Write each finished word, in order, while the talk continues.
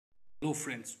Hello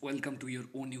friends, welcome to your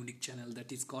own unique channel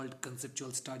that is called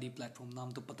conceptual study platform.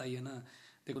 नाम तो पता ही है ना।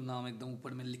 देखो नाम एकदम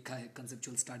ऊपर में लिखा है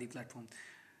कंसेप्चुअल स्टडी प्लेटफॉर्म।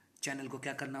 चैनल को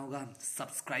क्या करना होगा?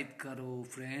 सब्सक्राइब करो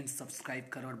फ्रेंड्स, सब्सक्राइब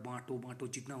करो और बांटो बांटो,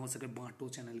 जितना हो सके बांटो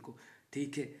चैनल को।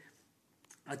 ठीक है।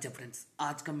 अच्छा फ्रेंड्स,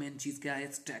 आज का मेन चीज़ क्या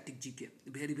है? Static GK.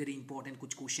 Very very important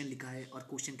कुछ क्वेश्चन लिखा है और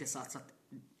क्वेश्चन के साथ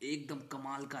साथ एकदम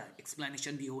कमाल का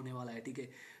एक्सप्लेनेशन भी होने वाला है। ठीक है,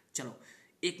 चलो।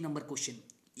 एक नंबर क्वेश्चन।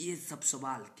 ये सब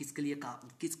सवाल किसके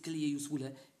लिए यूजफुल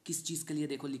है, किस चीज़ के लिए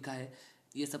देखो लिखा है।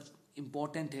 ये सब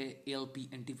इंपॉर्टेंट है। LP,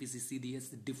 NTPC, CDS,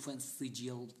 defence,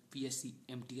 CGL, PSC,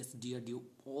 MTS, DRDO,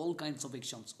 all kinds of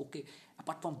exams. Okay,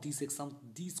 apart from these exams,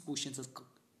 these questions are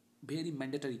very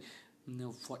mandatory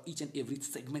for each and every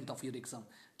segment of your exam.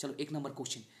 चलो, एक number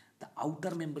question. The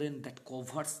outer membrane that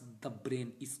covers the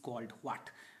brain is called what?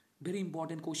 Very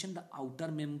important question. The outer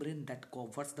membrane that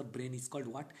covers the brain is called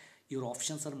what? Your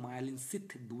options are myelin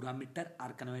sheath, durameter,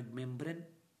 arachnoid membrane,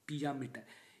 pia meter.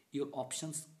 Your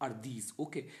options are these.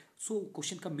 Okay. So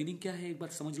question का meaning क्या है, एक बार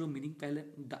समझ लो meaning पहले।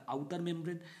 The outer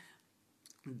membrane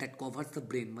that covers the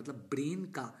brain, मतलब brain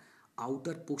का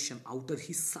outer portion, outer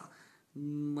हिस्सा,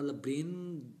 मतलब ब्रेन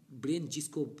ब्रेन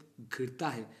जिसको घिरता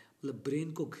है, मतलब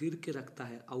ब्रेन को घिर के रखता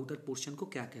है, आउटर पोर्शन को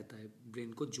क्या कहता है?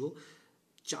 ब्रेन को जो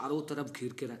चारों तरफ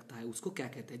घिर के रखता है उसको क्या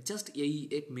कहते हैं? जस्ट यही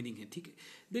एक मीनिंग है। ठीक है,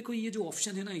 देखो ये जो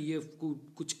ऑप्शन है ना, ये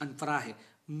कुछ अनफरा है,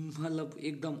 मतलब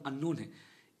एकदम अननोन है।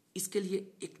 इसके लिए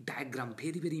एक diagram,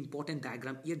 very very important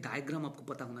diagram, ये डायग्राम आपको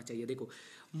पता होना चाहिए। देखो,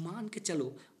 मान के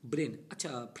चलो ब्रेन।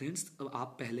 अच्छा फ्रेंड्स, अब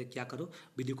आप पहले क्या करो,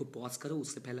 वीडियो को पॉज करो,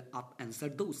 उससे पहले आप आंसर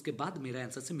दो, उसके बाद मेरा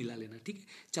आंसर से मिला लेना। ठीक है,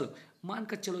 चलो। मान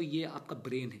कर चलो ये आपका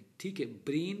ब्रेन है। ठीक है,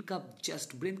 ब्रेन का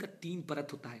तीन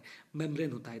परत होता है,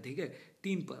 मेम्ब्रेन होता है। ठीक है,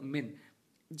 तीन मेन।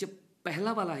 जब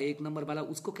पहला वाला है, एक नंबर वाला,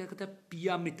 उसको क्या कहता है?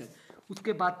 पियामीटर।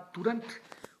 उसके बाद तुरंत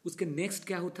उसके नेक्स्ट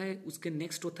क्या होता है? उसके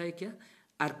नेक्स्ट होता है क्या?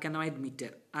 आर्कैनॉइड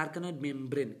मीटर, आर्कैनॉइड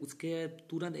मेम्ब्रेन। उसके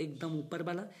तुरंत एकदम ऊपर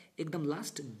वाला, एकदम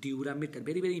last, dura mater.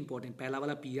 Very very important. पहला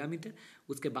वाला पियामीटर,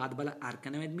 उसके बाद वाला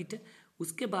आर्कैनॉइड मीटर,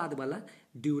 उसके बाद वाला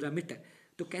ड्यूरामीटर।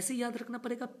 तो कैसे याद रखना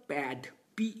पड़ेगा? Pad,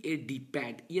 PAD,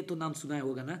 pad. ये तो नाम सुना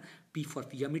होगा ना। P for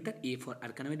पियामीटर, A for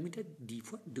आर्कैनॉइड metre, D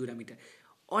for dura mater.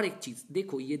 और एक चीज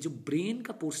देखो, ये जो ब्रेन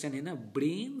का पोर्शन है ना,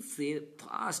 ब्रेन से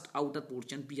फास्ट आउटर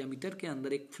पोर्शन पियामीटर के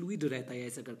अंदर एक फ्लूइड रहता है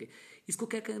ऐसा करके। इसको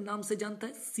क्या नाम से जानता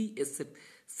है? CSF,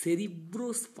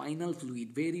 cerebrospinal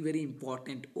fluid. Very very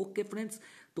important. Okay friends,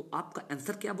 तो आपका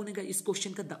आंसर क्या बनेगा इस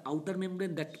क्वेश्चन का? The outer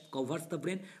membrane that covers the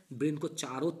brain. Brain को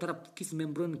चारों तरफ किस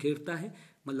मेम्ब्रेन घेरता है?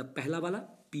 मतलब पहला वाला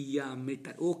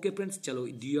पियामीटर। ओके फ्रेंड्स, चलो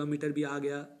डियोमीटर भी आ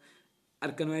गया,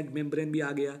 अर्कनॉइड मेम्ब्रेन भी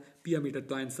आ गया, पियामीटर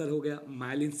तो आंसर हो गया।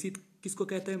 माइलिन शीथ किसको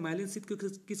कहते हैं? माइलिन शीथ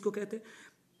किसको कहते हैं?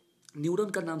 न्यूरॉन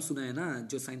का नाम सुना है ना,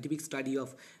 जो scientific study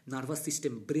of nervous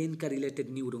system, brain का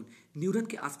रिलेटेड न्यूरॉन, न्यूरॉन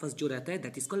के आसपास जो रहता है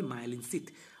that is called myelin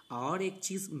sheath. और एक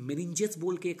चीज मेनिंजेस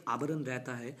बोल के एक आवरण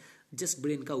रहता है जस्ट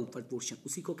ब्रेन का ऊपर पोर्शन,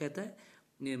 उसी को कहता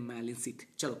है माइलिन शीथ।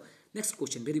 चलो, next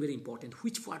question, very very important.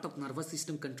 Which part of nervous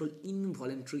system control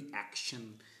involuntary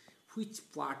action? Which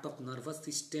part of nervous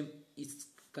system is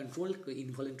control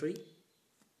involuntary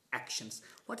actions?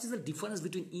 What is the difference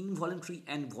between involuntary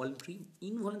and voluntary?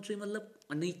 Involuntary मतलब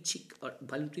अनैच्छिक और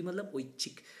voluntary मतलब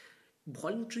ऐच्छिक।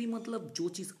 voluntary मतलब जो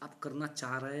चीज़ आप करना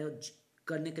चाह रहे हो,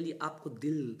 करने के लिए आपको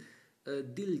दिल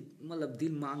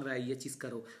मांग रहा है ये चीज़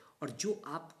करो, और जो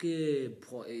आपके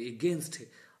अगेंस्ट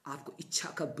है, आपको इच्छा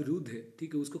का विरुद्ध है,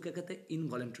 ठीक है, उसको क्या कहते हैं?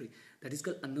 इनवॉलेंट्री। दैट इज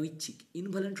कॉल्ड अनैच्छिक।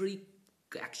 इनवॉलेंट्री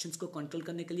एक्शंस को कंट्रोल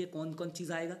करने के लिए कौन कौन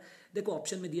चीज आएगा? देखो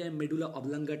ऑप्शन में दिया है medulla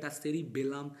oblongata,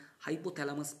 cerebellum,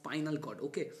 hypothalamus, spinal cord.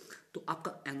 Okay, तो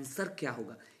आपका आंसर क्या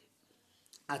होगा?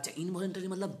 अच्छा, इनवॉलेंटरी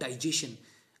मतलब डाइजेशन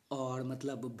और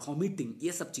मतलब वॉमिटिंग,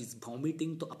 ये सब चीज़।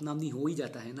 वॉमिटिंग तो अपना अपनी हो ही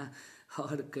जाता है ना,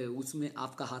 और उसमें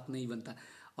आपका हाथ नहीं बनता।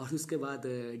 और उसके बाद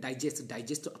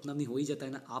डाइजेस्ट तो अपना अपनी हो ही जाता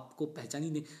है ना, आपको पहचान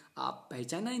ही नहीं, आप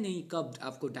पहचाना ही नहीं कब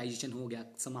आपको डाइजेशन हो गया,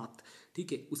 समाप्त।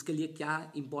 ठीक है, उसके लिए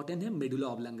क्या इंपॉर्टेंट है? Medulla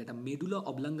oblongata. मेडुला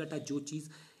ऑब्लंगेटा जो चीज़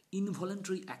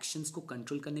इनवॉलेंट्री एक्शंस को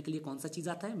कंट्रोल करने के लिए कौन सा चीज़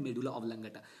आता है? Medulla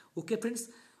oblongata. ओके फ्रेंड्स,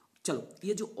 चलो,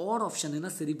 ये जो और ऑप्शन है ना,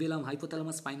 cerebellum,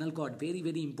 hypothalamus, spinal cord, very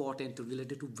very important,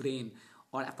 related to brain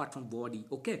और अपार्ट फ्रॉम बॉडी।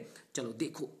 ओके, चलो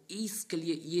देखो, इसके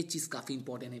लिए ये चीज़ काफ़ी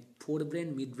इंपॉर्टेंट है। Fore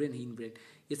brain, mid brain, hind brain,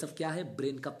 ये सब क्या है?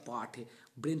 ब्रेन का पार्ट है।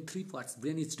 Brain three parts,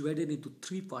 brain is divided into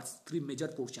three parts, three major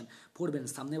portion. Fore brain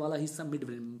सामने वाला हिस्सा, मिड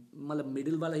ब्रेन मतलब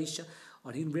मिडिल वाला हिस्सा,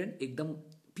 और हिंड ब्रेन एकदम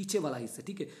पीछे वाला हिस्सा।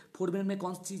 ठीक है, फोर ब्रेन में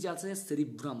कौन सी चीज आती है?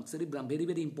 Cerebrum. Cerebrum very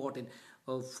very important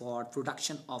for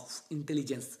production of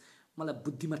intelligence, मतलब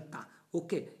बुद्धिमत्ता।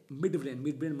 ओके, मिड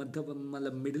ब्रेन मध्य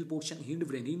मतलब middle portion, hind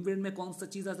brain. Hind brain में कौन सा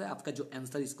चीज आता है? आपका जो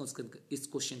आंसर इस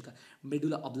क्वेश्चन का,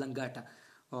 मेडुला ऑब्लंगेटा।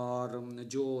 और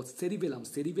जो सेरिबेलम,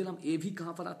 सेरिबेलम ये भी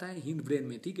कहाँ पर आता है, हिंड ब्रेन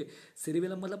में, ठीक है।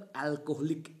 सेरिबेलम मतलब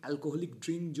अल्कोहलिक, अल्कोहलिक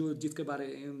ड्रिंक जो जिसके बारे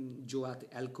जो आते,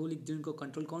 अल्कोहलिक ड्रिंक को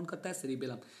कंट्रोल कौन करता है,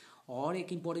 सेरिबेलम। और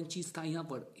एक इंपॉर्टेंट चीज़ था यहाँ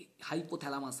पर,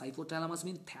 hypothalamus, hypothalamus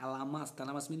mean thalamus,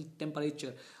 thalamus mean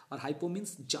temperature, और हाइपो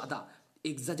मीन्स ज़्यादा,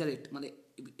 एग्जाजरेट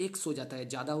मतलब एक्स हो जाता है,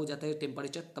 ज़्यादा हो जाता है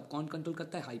टेम्परेचर, तब कौन कंट्रोल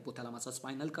करता है, हाइपोथैलामस। और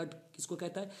स्पाइनल कॉर्ड किसको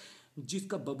कहता है,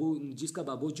 जिसका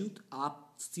बावजूद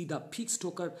आप सीधा फिक्स्ड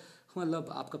होकर मतलब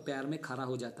आपका पैर में खड़ा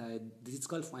हो जाता है, this is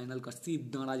called final cut, सीध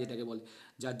दाঁড়া যেটাকে বলে,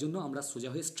 যার জন্য আমরা সোজা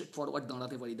হয়ে স্ট্রেট ফরওয়ার্ড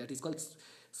দাঁড়াতে পারি, that is called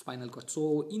spinal cut. So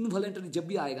involuntary जब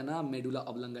भी आएगा ना मेडुला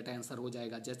ऑब्लंगेटा आंसर हो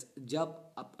जाएगा। जब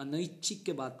आप अनैच्छिक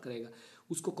के बात करेगा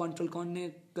उसको कंट्रोल करने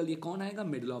के लिए कौन आएगा,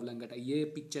 मेडुला ऑब्लंगेटा। ये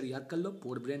पिक्चर याद कर लो,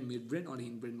 फोर ब्रेन, मिड ब्रेन और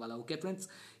हिंड ब्रेन वाला। ओके फ्रेंड्स,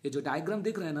 ये जो डायग्राम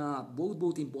देख रहे हैं ना, बहुत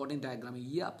बहुत इंपॉर्टेंट डायग्राम है,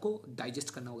 ये आपको डाइजेस्ट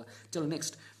करना होगा। चलो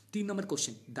next 3 number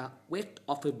question, the weight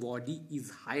of a body is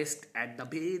heist at the,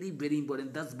 very very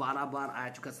important, 10-12 बार आ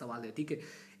चुका सवाल है, ठीक है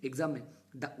एग्जाम में।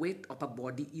 The weight of a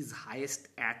body is heist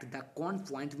at the, कौन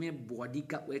पॉइंट में बॉडी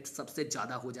का वेट सबसे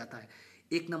ज्यादा हो जाता है।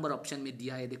 1 नंबर ऑप्शन में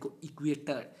दिया है देखो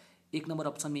इक्वेटर, 1 नंबर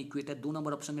ऑप्शन में इक्वेटर, 2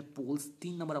 नंबर ऑप्शन में पोल्स,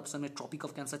 3 नंबर ऑप्शन में tropic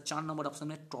of cancer, 4 number option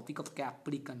में ट्रॉपिक ऑफ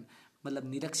कैप्रिकन मतलब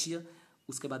निरक्षीय,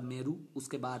 उसके बाद मेरू,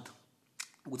 उसके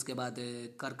बाद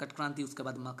कर्कट क्रांति, उसके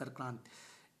बाद मकर क्रांति,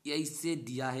 ऐसे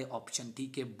दिया है ऑप्शन,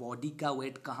 ठीक है। बॉडी का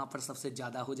वेट कहाँ पर सबसे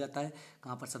ज़्यादा हो जाता है,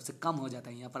 कहाँ पर सबसे कम हो जाता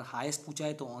है, यहाँ पर हाईएस्ट पूछा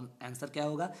है तो आंसर क्या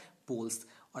होगा, पोल्स।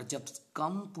 और जब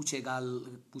कम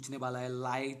पूछने वाला है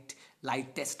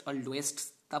लाइटेस्ट और लोएस्ट,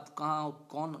 तब कहाँ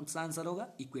कौन सा आंसर होगा,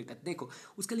 इक्वेटर। देखो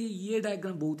उसके लिए ये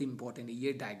डायग्राम बहुत इंपॉर्टेंट है,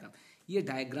 ये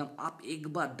डायग्राम आप एक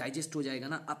बार डाइजेस्ट हो जाएगा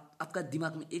ना, आपका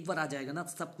दिमाग में एक बार आ जाएगा ना,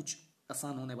 सब कुछ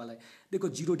आसान होने वाला है। देखो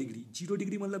 0 डिग्री, 0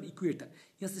 डिग्री मतलब इक्वेटर,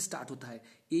 यहाँ से स्टार्ट होता है,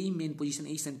 यही मेन पोजीशन,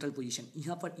 यही सेंट्रल पोजीशन,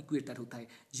 यहाँ पर इक्वेटर होता है।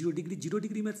 0 डिग्री, 0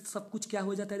 डिग्री में सब कुछ क्या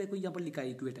हो जाता है, देखो यहाँ पर लिखा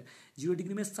है इक्वेटर। 0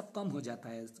 डिग्री में सब कम हो जाता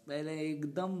है, पहले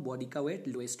एकदम बॉडी का वेट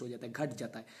लोएस्ट हो जाता है, घट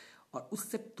जाता है। और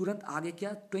उससे तुरंत आगे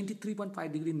क्या,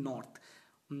 23.5 डिग्री नॉर्थ,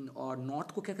 और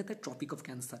नॉर्थ को क्या कहते हैं, ट्रॉपिक ऑफ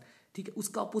कैंसर, ठीक है।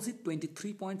 उसका अपोजिट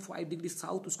 23.5 डिग्री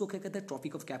साउथ, उसको क्या कहते हैं,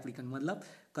 ट्रॉपिक ऑफ कैप्रिकन मतलब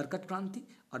कर्कट क्रांति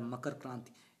और मकर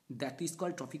क्रांति, that is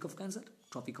called tropic of cancer,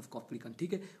 tropic of Capricorn,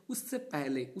 ठीक है। उससे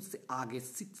पहले, उससे आगे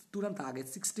तुरंत आगे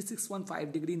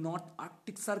 66.5 degree north,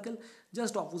 Arctic circle,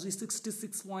 just opposite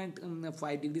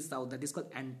 66.5 degree south, that is called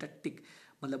Antarctic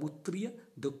मतलब उत्तरीय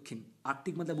दक्षिण,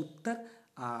 आर्कटिक मतलब उत्तर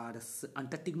और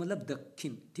अंटार्कटिक मतलब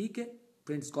दक्षिण, ठीक है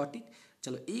फ्रेंड्स, गॉट इट।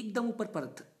 चलो एकदम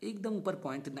ऊपर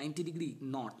पॉइंट 90 डिग्री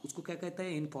नॉर्थ, उसको क्या कहता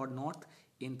है, N for north,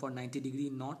 N for 90 degree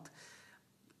north,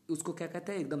 उसको क्या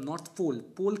कहता है, एकदम नॉर्थ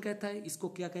पोल कहता है, इसको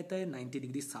क्या कहता है, 90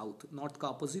 डिग्री साउथ, नॉर्थ का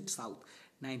opposite south,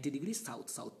 90 degree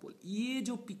south pole. ये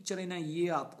जो पिक्चर है ना, ये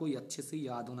आपको अच्छे से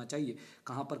याद होना चाहिए,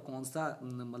 कहाँ पर कौन सा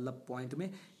मतलब पॉइंट में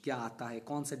क्या आता है,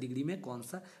 कौन सा डिग्री में कौन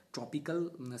सा ट्रॉपिकल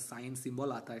साइन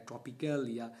सिंबल आता है, ट्रॉपिकल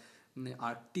या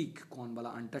आर्कटिक कौन वाला,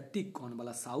 अंटार्कटिक कौन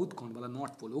वाला, साउथ कौन वाला,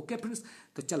 नॉर्थ पोल। ओके फ्रेंड्स,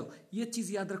 तो चलो ये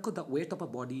चीज़ याद रखो, the weight of a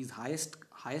body is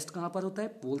highest कहाँ पर होता है,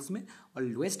 पोल्स में, और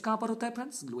लोएस्ट कहाँ पर होता है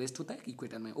फ्रेंड्स, लोएस्ट होता है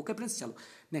इक्वेटर में। ओके फ्रेंड्स, चलो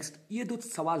नेक्स्ट, ये 2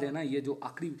 सवाल है ना, ये जो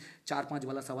आखिरी 4-5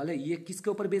 वाला सवाल है, ये किसके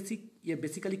ऊपर ये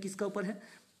बेसिकली किसके ऊपर है,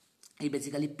 ये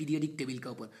बेसिकली पीरियडिक टेबल के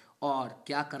ऊपर। और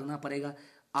क्या करना पड़ेगा,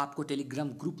 आपको टेलीग्राम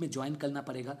ग्रुप में ज्वाइन करना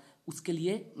पड़ेगा, उसके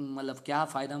लिए मतलब क्या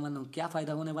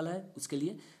फ़ायदा होने वाला है, उसके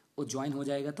लिए वो ज्वाइन हो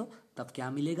जाएगा तो तब क्या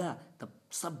मिलेगा, तब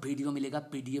सब वीडियो मिलेगा,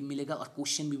 पीडीएफ मिलेगा और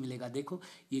क्वेश्चन भी मिलेगा। देखो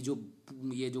ये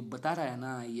जो बता रहा है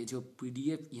ना, ये जो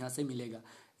पीडीएफ यहाँ से मिलेगा,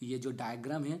 ये जो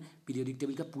डायग्राम है पीरियडिक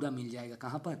टेबल का पूरा मिल जाएगा,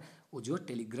 कहाँ पर, वो जो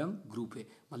टेलीग्राम ग्रुप है,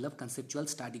 मतलब कंसेप्चुअल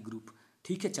स्टडी ग्रुप,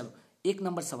 ठीक है। चलो 1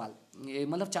 नंबर सवाल,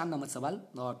 मतलब 4 नंबर सवाल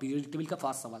और पीरियडिक टेबल का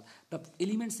फर्स्ट सवाल, the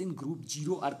elements in group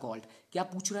 0 are called, क्या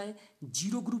पूछ रहा है,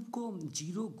 जीरो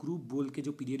ग्रुप बोल के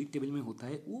जो पीरियडिक टेबल में होता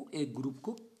है, वो एक ग्रुप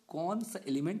को कौन सा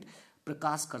एलिमेंट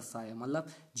प्रकाश करता है, मतलब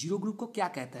 0 ग्रुप को क्या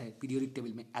कहता है पीरियडिक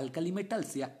टेबल में, अल्कली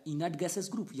मेटल्स या इनर्ट गैसेस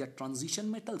ग्रुप या ट्रांजिशन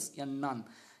मेटल्स या नॉन,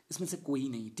 इसमें से कोई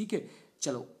नहीं, ठीक है।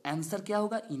 चलो आंसर क्या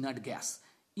होगा,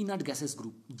 inert gases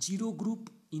group, 0 group,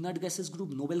 inert gases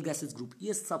group, noble gases group,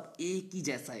 ये सब एक ही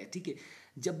जैसा है, ठीक है।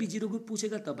 जब भी 0 ग्रुप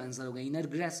पूछेगा तब आंसर होगा इनर्ट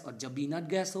गैस, और जब भी इनर्ट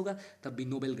गैस होगा तब भी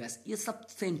नोबल गैस, ये सब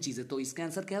सेम चीज़ है, तो इसका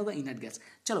आंसर क्या होगा, इनर्ट गैस।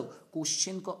 चलो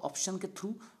क्वेश्चन को ऑप्शन के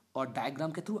थ्रू और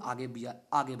डायग्राम के थ्रू आगे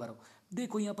बढ़ो।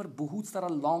 देखो यहाँ पर बहुत सारा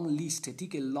लॉन्ग लिस्ट है,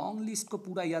 ठीक है, लॉन्ग लिस्ट को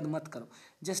पूरा याद मत करो,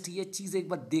 जस्ट ये चीज़ एक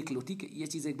बार देख लो, ठीक है, ये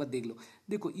चीज़ एक बार देख लो।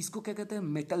 देखो इसको क्या कहते हैं,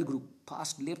 मेटल ग्रुप,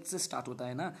 फास्ट लेफ्ट से स्टार्ट होता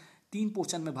है ना, 3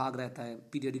 पोर्शन में भाग रहता है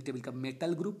पीरियडिक टेबल का,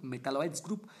 मेटल ग्रुप, मेटलॉइड्स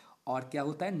ग्रुप, और क्या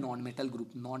होता है, नॉन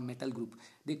मेटल ग्रुप।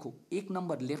 देखो 1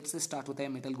 नंबर लेफ्ट से स्टार्ट होता है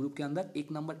मेटल ग्रुप के अंदर,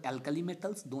 1 number alkali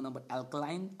metals, 2 number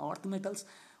alkaline earth metals,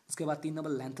 उसके बाद 3 number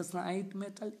लैंथेसाइड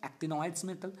metal, actinoids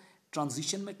metal,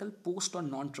 transition metal, post और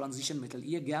नॉन ट्रांजिशन मेटल,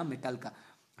 ये गया मेटल का,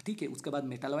 ठीक है। उसके बाद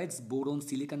मेटालॉइड्स, बोरोन,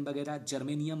 सिलिकॉन वगैरह,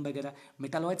 जर्मेनियम वगैरह।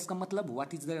 मेटालॉइड्स का मतलब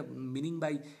what is the meaning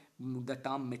by the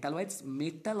term metalloids?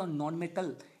 Metal और non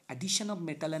metal, addition of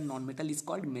metal and non metal is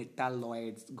called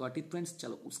metalloids. Got it friends?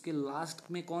 चलो उसके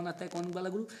लास्ट में कौन आता है, कौन वाला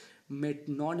ग्रुप?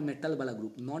 नॉन मेटल वाला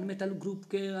ग्रुप। नॉन मेटल ग्रुप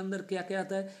के अंदर क्या क्या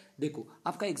आता है? देखो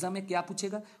आपका एग्जाम में क्या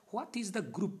पूछेगा, what is the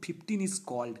group 15 is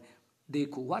called.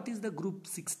 देखो what is the group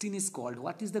 16 is called,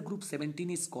 what is the group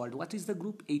 17 is called, what is the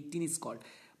group 18 is called.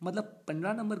 मतलब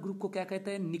 15 नंबर ग्रुप को क्या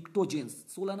कहते हैं? निक्टोजेंस।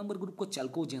 16 नंबर ग्रुप को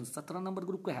चैल्कोजेंस। 17 नंबर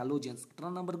ग्रुप को हैलोजेंस। 18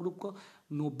 नंबर ग्रुप को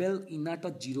Nobel, inert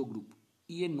और जीरो ग्रुप।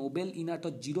 ये नोबेल, इनर्ट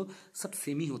और जीरो सब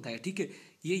सेम ही होता है, ठीक है।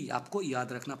 ये आपको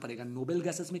याद रखना पड़ेगा। नोबेल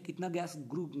गैसेस में कितना गैस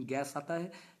ग्रुप गैस आता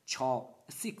है?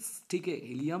 6, ठीक है।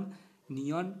 Helium,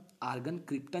 neon, argon,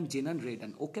 krypton, जेनन,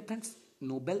 रेडन। Okay friends,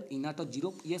 Nobel, inert और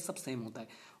जीरो ये सब सेम होता है।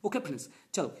 ओके फ्रेंड्स,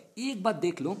 चलो एक बात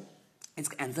देख लो,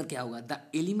 इसका आंसर क्या होगा? The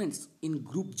elements in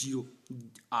group zero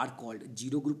are called.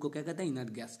 Zero group को क्या कहते हैं? Inert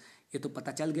gas. ये तो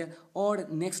पता चल गया। और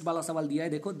नेक्स्ट वाला सवाल दिया है,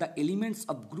 देखो the elements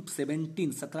of group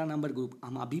 17, 17 number group.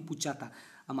 हम अभी पूछा था,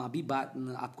 हम अभी बात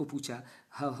आपको पूछा,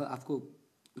 आपको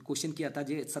क्वेश्चन किया था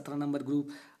जे 17 number group,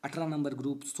 18 number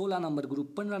group, 16 number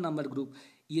group, 15 number group.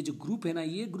 ये जो ग्रुप है ना,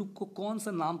 ये ग्रुप को कौन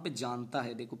सा नाम पे जानता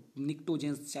है? देखो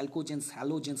निक्टोजेंस, चैल्कोजेंस,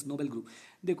 हैलोजेंस, नोबेल ग्रुप।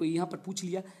 देखो यहाँ पर पूछ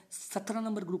लिया 17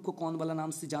 नंबर ग्रुप को कौन वाला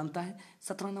नाम से जानता है?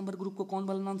 17 नंबर ग्रुप को कौन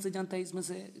वाला नाम से जानता है? इसमें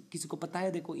से किसी को पता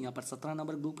है? देखो यहाँ पर 17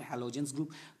 नंबर ग्रुप हैलोजेंस ग्रुप।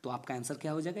 तो आपका आंसर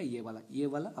क्या हो जाएगा? ये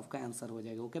वाला आपका आंसर हो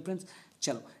जाएगा। ओके फ्रेंड्स,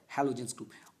 चलो हैलोजेंस ग्रुप।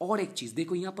 और एक चीज़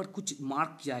देखो, यहाँ पर कुछ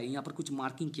मार्क किया है, यहाँ पर कुछ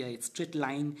मार्किंग किया है। स्ट्रेट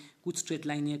लाइन, कुछ स्ट्रेट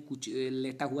लाइन है, कुछ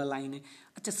लेटा हुआ लाइन है।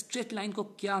 अच्छा, स्ट्रेट लाइन को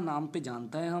क्या नाम पे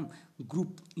जानता है हम?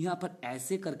 ग्रुप। यहाँ पर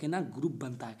ऐसे करके ना ग्रुप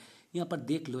बनता है। यहाँ पर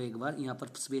देख लो एक बार, यहाँ पर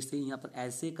स्पेस से यहाँ पर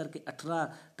ऐसे करके 18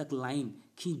 तक लाइन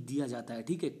खींच दिया जाता है,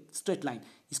 ठीक है। स्ट्रेट लाइन,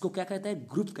 इसको क्या कहता है?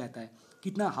 ग्रुप कहता है।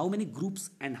 कितना, how many groups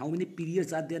and how many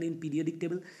periods are there in periodic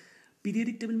table?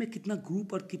 Periodic table में कितना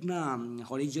ग्रुप और कितना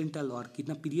हॉरिजॉन्टल और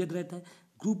कितना पीरियड रहता है?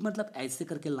 ग्रुप मतलब ऐसे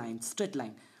करके लाइन, स्ट्रेट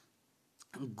लाइन।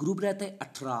 ग्रुप रहता है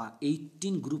 18,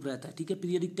 18 ग्रुप रहता है, ठीक है,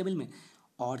 पीरियडिक टेबल में।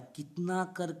 और कितना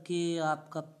करके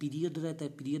आपका पीरियड रहता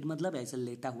है? पीरियड मतलब ऐसे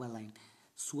लेटा हुआ लाइन,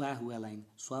 सोया हुआ लाइन।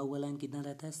 सोया हुआ लाइन कितना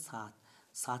रहता है? 7,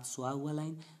 7 सोया हुआ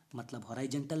लाइन मतलब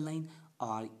हॉरिजॉन्टल लाइन।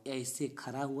 और ऐसे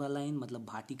खड़ा हुआ लाइन मतलब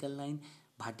वर्टिकल लाइन।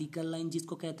 वर्टिकल लाइन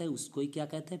जिसको कहता है उसको ही क्या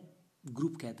कहते हैं?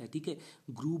 ग्रुप कहता है, ठीक है।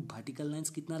 ग्रुप वर्टिकल लाइन्स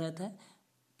कितना रहता है?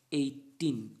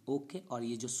 18। ओके, और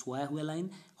ये जो सोया हुआ लाइन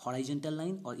हॉरिजॉन्टल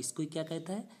लाइन, और इसको ही क्या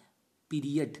कहता है?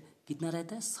 पीरियड। कितना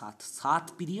रहता है? 7,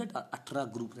 7 पीरियड और 18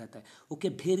 ग्रुप रहता है। Okay,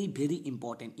 very very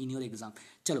important in your exam.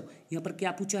 चलो यहाँ पर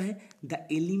क्या पूछा है? द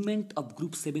एलिमेंट ऑफ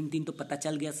ग्रुप 17, तो पता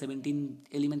चल गया 17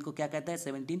 एलिमेंट को क्या कहता है?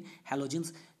 17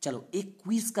 हैलोजेंस। चलो एक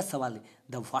क्विज का सवाल है।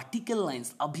 द वर्टिकल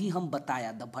लाइंस, अभी हम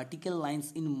बताया, the vertical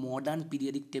lines in modern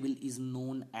periodic table is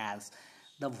known as.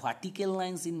 The vertical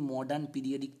lines in modern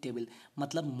periodic table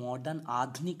मतलब मॉडर्न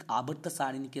आधुनिक आवर्त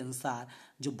सारणी के अनुसार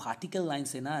जो वर्टिकल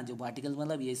लाइंस है ना, जो वर्टिकल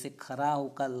मतलब ये से खड़ा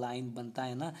होकर लाइन बनता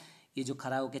है ना, ये जो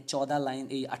खड़ा होकर 14 लाइन,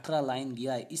 ये 18 लाइन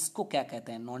गया है, इसको क्या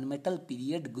कहते हैं? नॉन मेटल,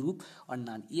 पीरियड, ग्रुप और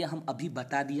नॉन। ये हम अभी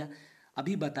बता दिया,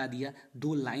 अभी बता दिया।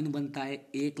 2 लाइन बनता है,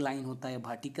 एक लाइन होता है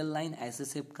वर्टिकल लाइन ऐसे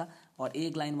शेप का, और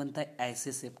एक लाइन बनता है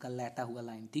ऐसे शेप का लेटा हुआ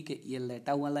लाइन, ठीक है। ये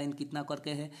लेटा हुआ लाइन कितना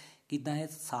करके है? कितना है?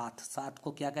 7। 7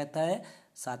 को क्या कहता है?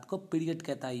 7 को पीरियड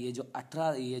कहता है। ये जो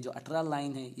 18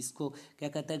 लाइन है इसको क्या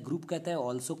कहता है? ग्रुप कहता है,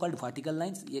 ऑल्सो कॉल्ड वर्टिकल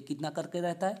लाइंस। ये कितना करके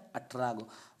रहता है? 18 गो।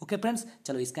 ओके फ्रेंड्स,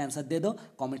 चलो इसका आंसर दे दो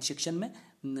कमेंट सेक्शन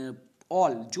में।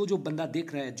 ऑल जो बंदा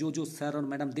देख रहा है, जो सर और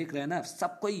मैडम देख रहे हैं ना,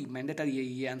 सबको ही मैंडेटरी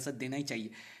ये आंसर देना ही चाहिए,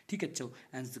 ठीक है। चलो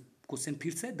आंसर क्वेश्चन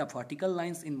फिर से, the vertical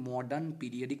lines in modern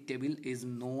periodic table is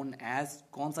known as,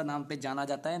 कौन सा नाम पे जाना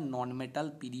जाता है? नॉन मेटल,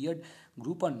 पीरियड,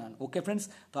 ग्रुप और नॉन। ओके फ्रेंड्स,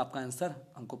 तो आपका आंसर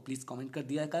हमको प्लीज कमेंट कर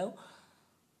दिया करो।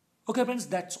 Okay friends,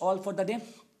 that's all for the day.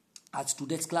 आज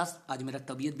स्टूडेंट्स क्लास, आज मेरा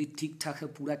तबीयत भी ठीक ठाक है,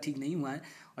 पूरा ठीक नहीं हुआ है,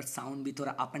 और साउंड भी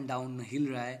थोड़ा अप एंड डाउन हिल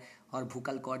रहा है, और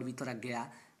वोकल कॉर्ड भी थोड़ा गया।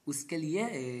 उसके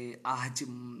लिए आज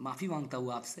माफ़ी मांगता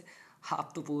हूँ आपसे। हाँ,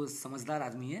 आप तो वो समझदार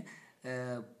आदमी है,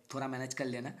 थोड़ा मैनेज कर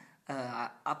लेना।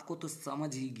 आपको तो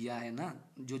समझ ही गया है ना,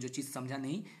 जो चीज़ समझा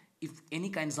नहीं। If any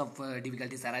kinds of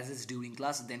difficulties arises during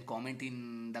class, then comment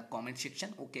in the comment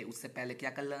section. Okay, उससे पहले क्या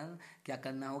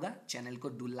करना होगा? चैनल को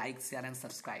do like, share and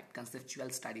subscribe, conceptual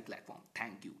study platform.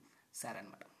 Thank you sir and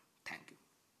madam, thank you.